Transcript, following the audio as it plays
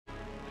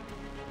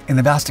In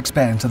the vast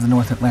expanse of the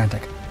North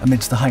Atlantic,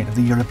 amidst the height of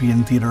the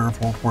European theater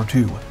of World War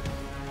II,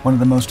 one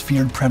of the most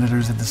feared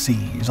predators of the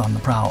sea is on the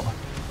prowl.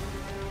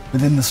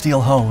 Within the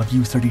steel hull of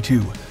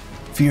U-32,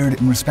 feared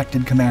and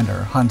respected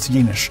Commander Hans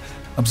Jenisch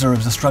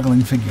observes a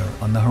struggling figure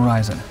on the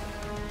horizon.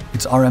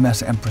 It's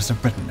RMS Empress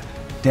of Britain,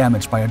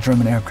 damaged by a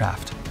German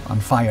aircraft, on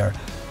fire,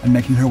 and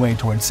making her way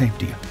towards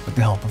safety with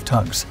the help of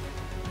tugs.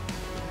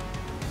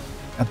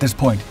 At this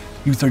point,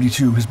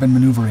 U-32 has been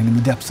maneuvering in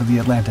the depths of the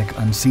Atlantic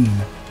unseen,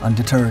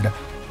 undeterred,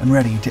 and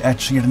ready to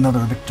etch yet another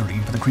victory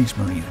for the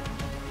Kriegsmarine.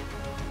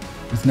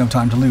 With no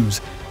time to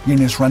lose,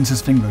 Jenisch runs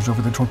his fingers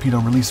over the torpedo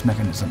release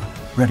mechanism,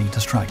 ready to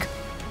strike.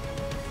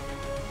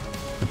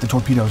 With the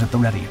torpedoes at the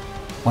ready,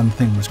 one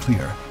thing was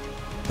clear.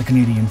 The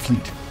Canadian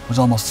fleet was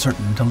almost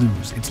certain to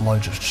lose its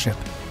largest ship.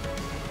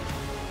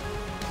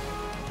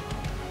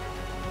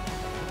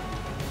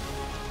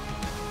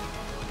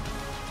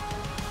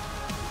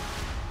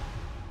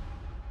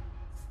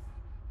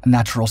 A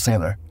natural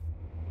sailor.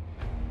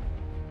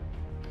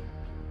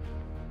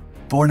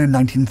 Born in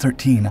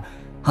 1913,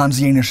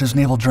 Hans Jenisch's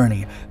naval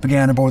journey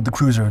began aboard the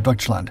cruiser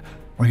Deutschland,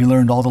 where he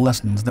learned all the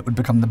lessons that would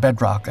become the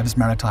bedrock of his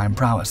maritime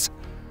prowess.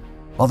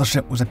 While the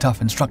ship was a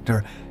tough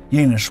instructor,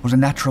 Jenisch was a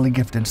naturally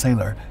gifted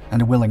sailor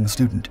and a willing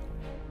student.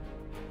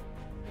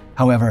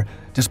 However,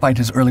 despite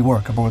his early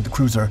work aboard the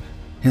cruiser,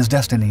 his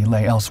destiny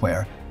lay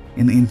elsewhere,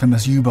 in the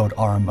infamous U-boat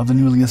arm of the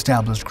newly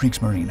established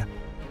Kriegsmarine.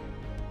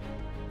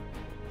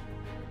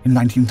 In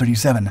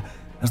 1937,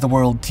 as the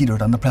world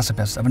teetered on the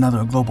precipice of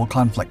another global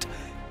conflict,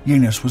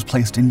 Jenisch was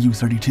placed in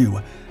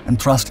U-32 and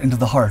thrust into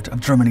the heart of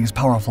Germany's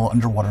powerful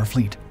underwater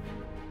fleet.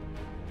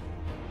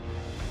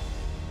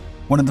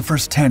 One of the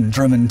first 10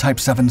 German Type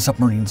 7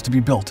 submarines to be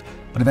built,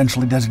 but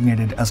eventually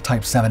designated as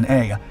Type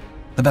 7A,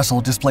 the vessel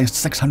displaced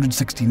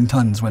 616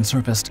 tons when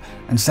surfaced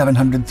and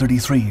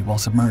 733 while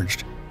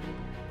submerged.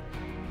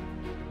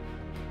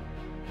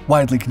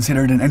 Widely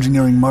considered an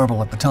engineering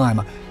marvel at the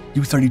time,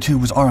 U-32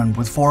 was armed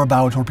with 4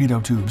 bow torpedo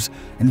tubes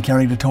and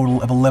carried a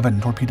total of 11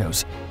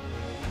 torpedoes.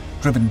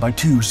 Driven by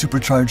 2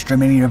 supercharged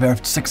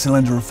Germania-Werft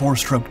 6-cylinder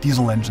 4-stroke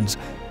diesel engines,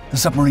 the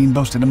submarine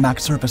boasted a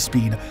max surface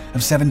speed of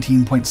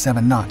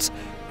 17.7 knots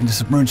and a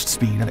submerged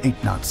speed of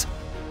 8 knots.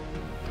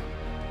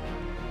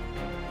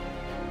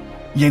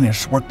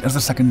 Jenisch worked as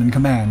the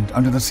second-in-command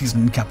under the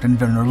seasoned Captain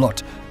Werner Lott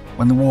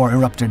when the war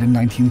erupted in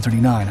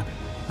 1939,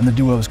 and the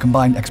duo's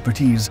combined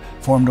expertise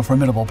formed a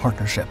formidable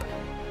partnership.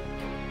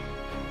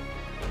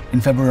 In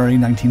February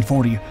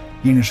 1940,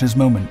 Jenisch's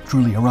moment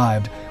truly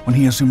arrived when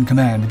he assumed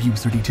command of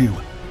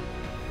U-32.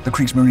 The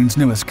Kriegsmarine's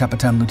newest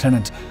Captain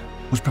Lieutenant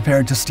was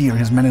prepared to steer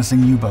his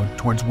menacing U-boat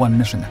towards one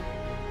mission,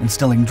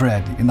 instilling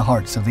dread in the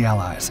hearts of the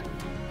Allies.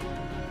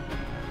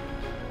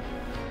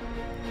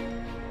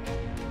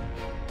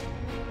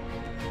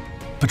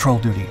 Patrol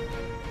duty.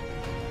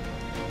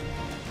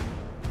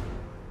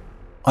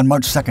 On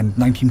March 2,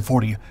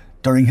 1940,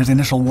 during his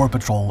initial war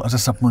patrol as a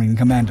submarine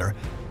commander,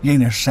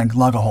 Jenisch sank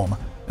Lagerholm,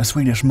 a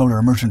Swedish motor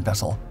merchant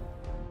vessel.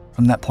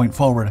 From that point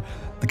forward,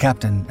 the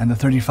captain and the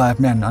 35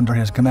 men under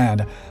his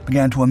command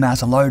began to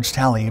amass a large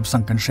tally of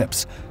sunken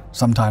ships,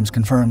 sometimes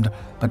confirmed,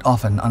 but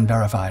often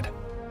unverified.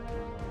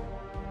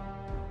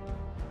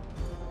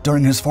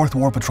 During his 4th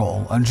war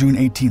patrol on June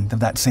 18th of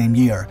that same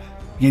year,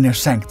 Jenisch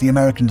sank the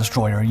American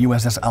destroyer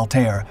USS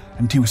Altair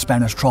and 2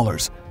 Spanish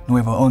trawlers,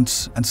 Nuevo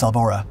Once and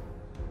Salvora.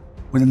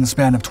 Within the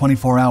span of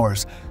 24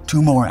 hours,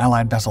 2 more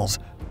Allied vessels,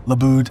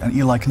 Laboud and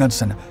Eli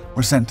Knudsen,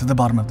 were sent to the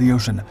bottom of the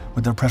ocean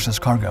with their precious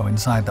cargo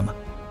inside them.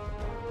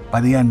 By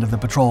the end of the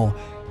patrol,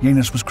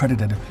 Jenisch was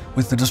credited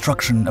with the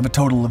destruction of a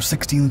total of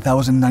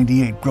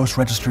 16,098 gross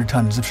registered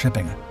tons of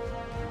shipping.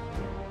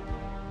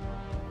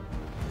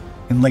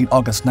 In late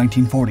August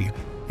 1940,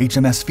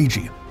 HMS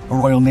Fiji, a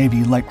Royal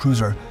Navy light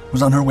cruiser,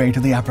 was on her way to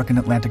the African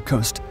Atlantic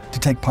coast to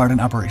take part in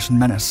Operation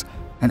Menace,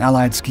 an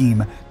Allied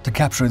scheme to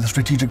capture the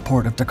strategic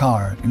port of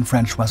Dakar in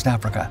French West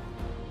Africa.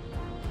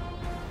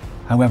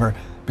 However,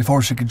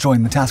 before she could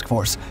join the task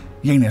force,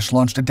 Jenisch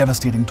launched a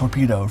devastating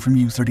torpedo from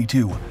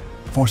U-32,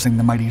 forcing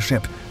the mighty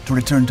ship to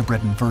return to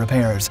Britain for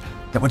repairs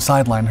that would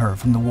sideline her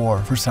from the war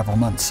for several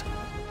months.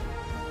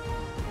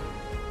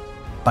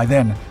 By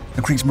then,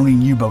 the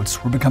Kriegsmarine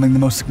U-boats were becoming the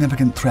most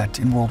significant threat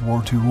in World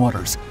War II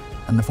waters,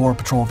 and the 4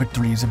 patrol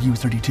victories of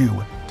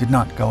U-32 did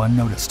not go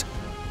unnoticed.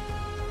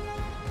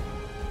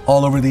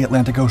 All over the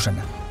Atlantic Ocean,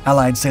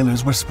 Allied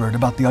sailors whispered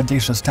about the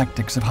audacious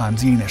tactics of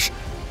Hans Jenisch,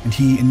 and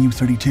he and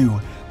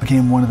U-32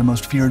 became one of the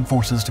most feared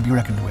forces to be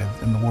reckoned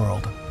with in the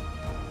world.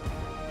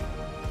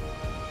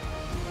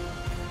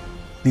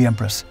 The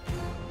Empress.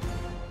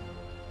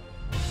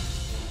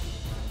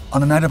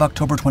 On the night of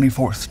October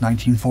 24th,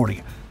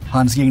 1940,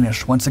 Hans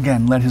Jenisch once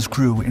again led his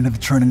crew into the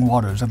churning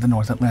waters of the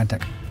North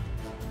Atlantic.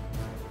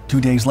 2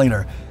 days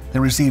later, they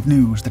received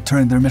news that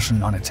turned their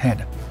mission on its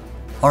head.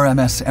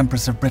 RMS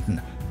Empress of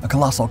Britain, a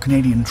colossal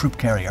Canadian troop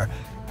carrier,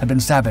 had been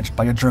savaged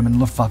by a German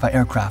Luftwaffe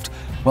aircraft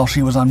while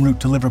she was en route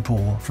to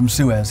Liverpool from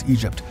Suez,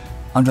 Egypt,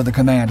 under the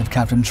command of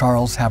Captain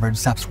Charles Havard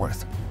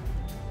Sapsworth.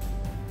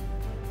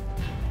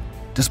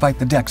 Despite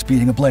the decks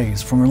being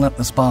ablaze from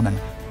relentless bombing,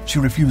 she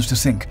refused to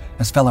sink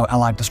as fellow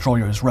Allied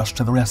destroyers rushed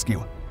to the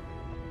rescue.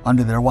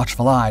 Under their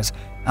watchful eyes,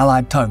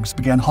 Allied tugs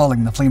began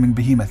hauling the flaming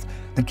behemoth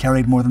that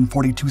carried more than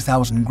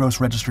 42,000 gross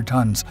registered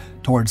tons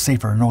towards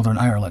safer Northern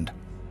Ireland.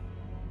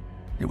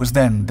 It was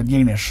then that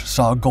Jenisch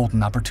saw a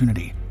golden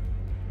opportunity.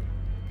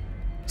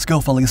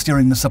 Skillfully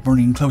steering the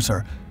submarine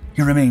closer,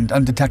 he remained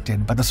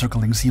undetected by the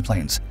circling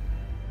seaplanes.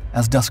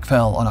 As dusk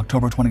fell on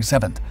October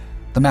 27th,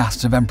 the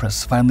masts of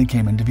Empress finally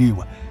came into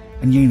view,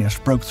 and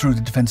Jenisch broke through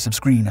the defensive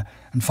screen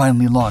and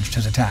finally launched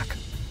his attack.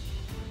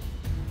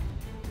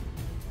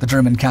 The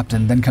German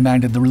captain then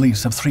commanded the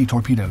release of 3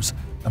 torpedoes,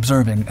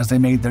 observing as they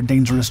made their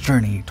dangerous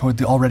journey toward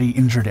the already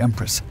injured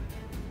Empress.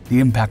 The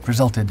impact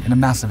resulted in a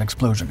massive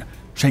explosion,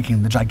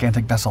 shaking the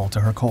gigantic vessel to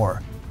her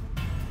core.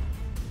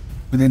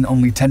 Within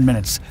only 10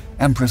 minutes,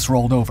 Empress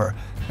rolled over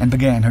and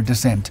began her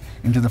descent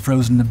into the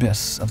frozen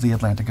abyss of the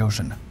Atlantic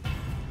Ocean.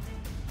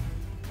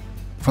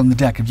 From the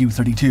deck of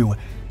U-32,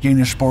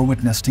 Jenisch bore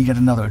witness to yet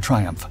another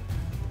triumph.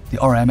 The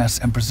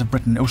RMS Empress of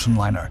Britain ocean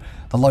liner,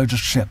 the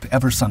largest ship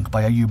ever sunk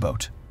by a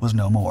U-boat, was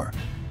no more.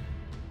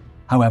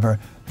 However,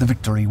 the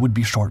victory would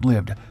be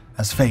short-lived,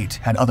 as fate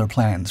had other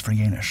plans for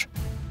Jenisch.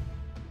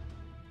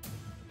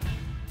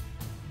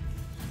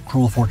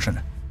 Cruel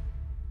fortune.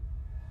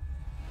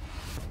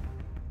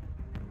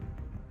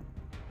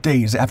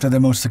 Days after their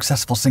most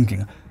successful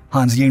sinking,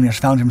 Hans Jenisch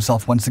found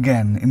himself once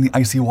again in the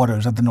icy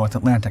waters of the North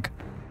Atlantic.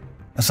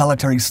 A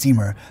solitary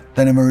steamer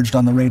then emerged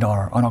on the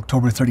radar on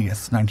October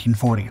 30th,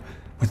 1940.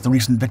 With the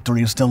recent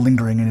victory still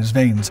lingering in his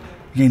veins,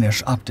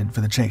 Jenisch opted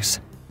for the chase.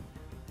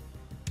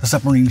 The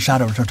submarine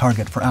shadowed her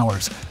target for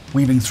hours,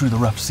 weaving through the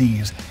rough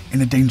seas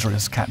in a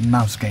dangerous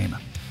cat-and-mouse game.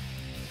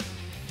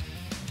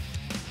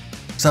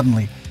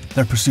 Suddenly,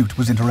 their pursuit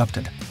was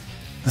interrupted.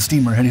 The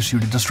steamer had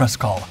issued a distress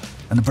call,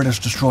 and the British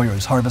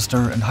destroyers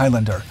Harvester and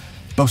Highlander,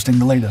 boasting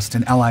the latest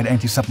in Allied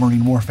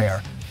anti-submarine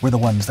warfare, were the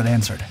ones that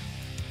answered.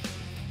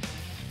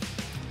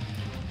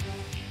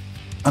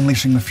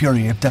 Unleashing the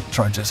fury of depth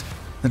charges,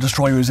 the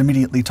destroyers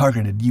immediately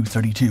targeted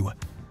U-32.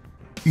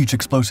 Each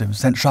explosive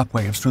sent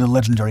shockwaves through the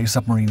legendary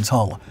submarine's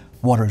hull,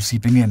 water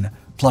seeping in,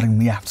 flooding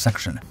the aft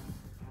section.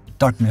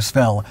 Darkness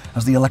fell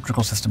as the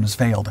electrical systems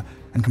failed,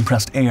 and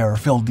compressed air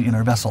filled the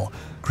inner vessel,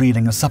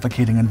 creating a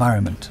suffocating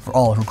environment for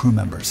all her crew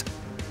members.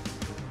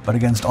 But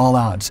against all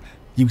odds,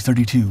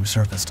 U-32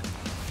 surfaced.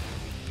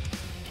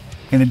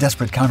 In a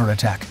desperate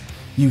counterattack,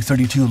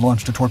 U-32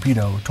 launched a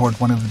torpedo toward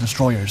one of the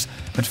destroyers,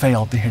 but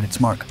failed to hit its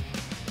mark.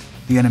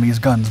 The enemy's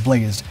guns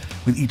blazed,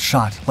 with each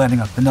shot lighting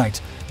up the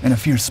night in a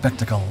fierce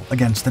spectacle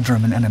against the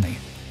German enemy.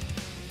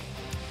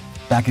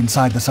 Back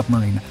inside the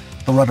submarine,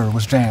 the rudder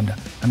was jammed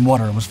and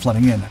water was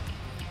flooding in.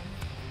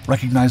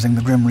 Recognizing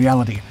the grim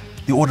reality,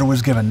 the order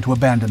was given to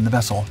abandon the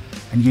vessel,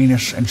 and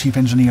Jenisch and Chief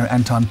Engineer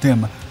Anton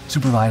Thimm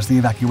supervised the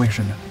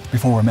evacuation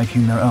before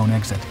making their own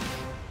exit.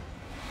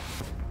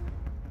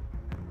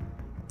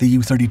 The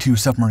U-32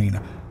 submarine,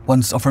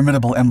 once a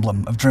formidable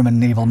emblem of German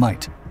naval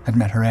might, had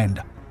met her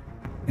end.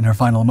 In her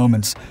final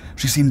moments,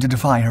 she seemed to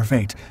defy her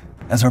fate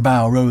as her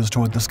bow rose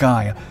toward the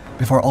sky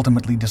before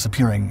ultimately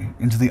disappearing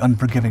into the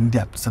unforgiving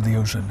depths of the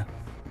ocean.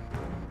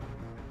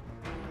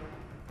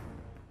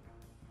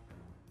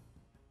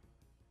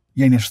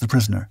 Jenisch the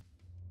prisoner.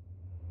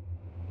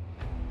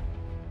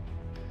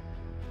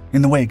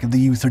 In the wake of the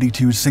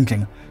U-32's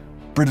sinking,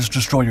 British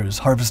destroyers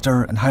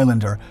Harvester and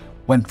Highlander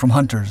went from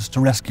hunters to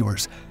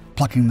rescuers,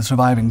 plucking the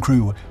surviving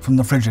crew from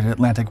the frigid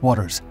Atlantic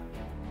waters.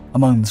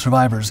 Among the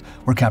survivors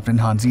were Captain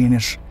Hans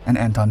Jenisch and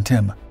Anton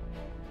Thimm.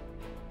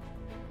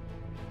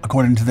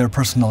 According to their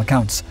personal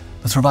accounts,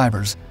 the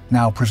survivors,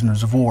 now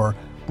prisoners of war,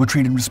 were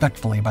treated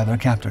respectfully by their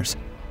captors.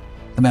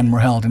 The men were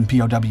held in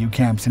POW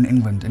camps in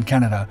England and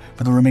Canada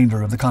for the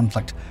remainder of the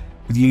conflict,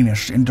 with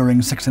Jenisch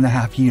enduring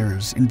 6.5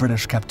 years in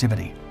British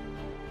captivity.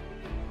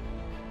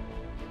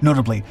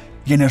 Notably,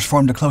 Jenisch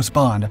formed a close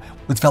bond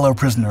with fellow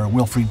prisoner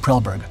Wilfried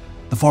Prellberg,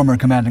 the former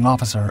commanding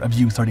officer of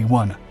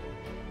U-31.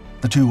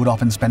 The two would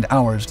often spend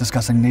hours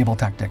discussing naval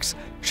tactics,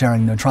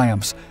 sharing their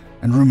triumphs,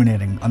 and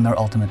ruminating on their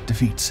ultimate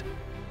defeats.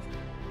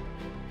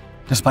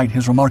 Despite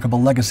his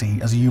remarkable legacy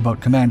as a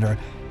U-boat commander,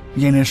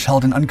 Jenisch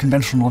held an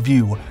unconventional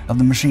view of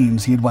the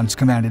machines he had once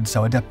commanded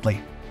so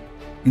adeptly.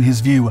 In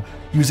his view,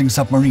 using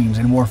submarines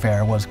in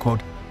warfare was,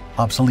 quote,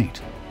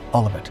 obsolete,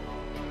 all of it.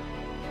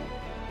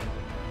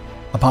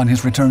 Upon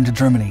his return to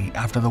Germany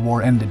after the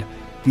war ended,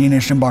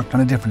 Jenisch embarked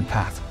on a different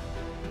path.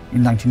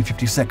 In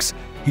 1956,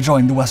 he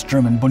joined the West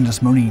German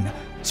Bundesmarine,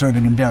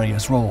 serving in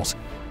various roles.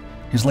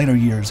 His later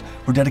years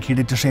were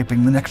dedicated to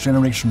shaping the next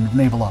generation of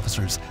naval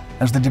officers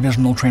as the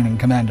divisional training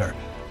commander,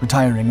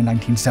 retiring in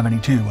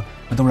 1972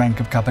 with the rank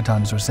of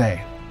Kapitän zur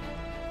See.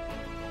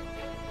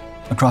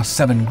 Across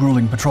 7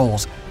 grueling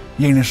patrols,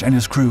 Jenisch and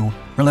his crew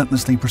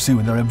relentlessly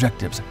pursued their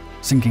objectives,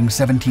 sinking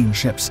 17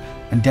 ships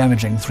and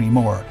damaging 3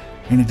 more,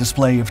 in a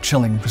display of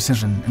chilling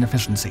precision and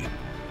efficiency.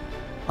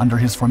 Under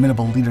his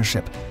formidable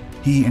leadership,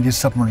 he and his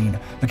submarine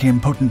became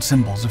potent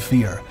symbols of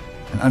fear,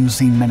 an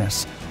unseen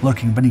menace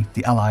lurking beneath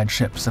the Allied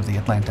ships of the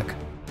Atlantic.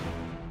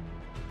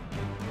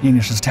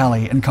 Jenisch's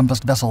tally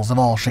encompassed vessels of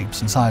all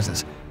shapes and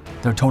sizes.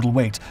 their total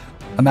weight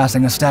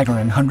amassing a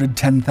staggering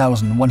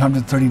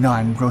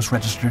 110,139 gross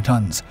registered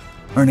tons,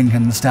 earning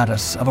him the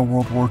status of a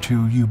World War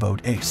II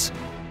U-boat ace.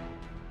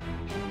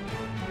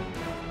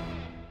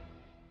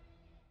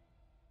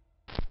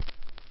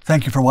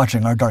 Thank you for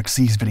watching our Dark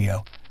Seas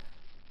video.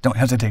 Don't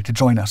hesitate to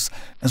join us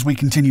as we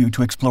continue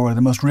to explore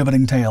the most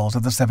riveting tales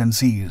of the Seven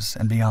Seas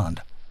and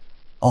beyond.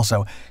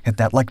 Also, hit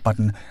that like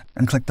button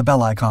and click the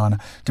bell icon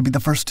to be the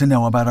first to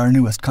know about our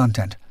newest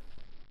content.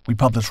 We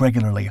publish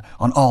regularly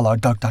on all our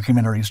Dark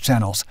Documentaries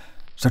channels,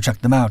 so check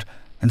them out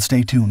and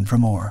stay tuned for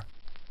more.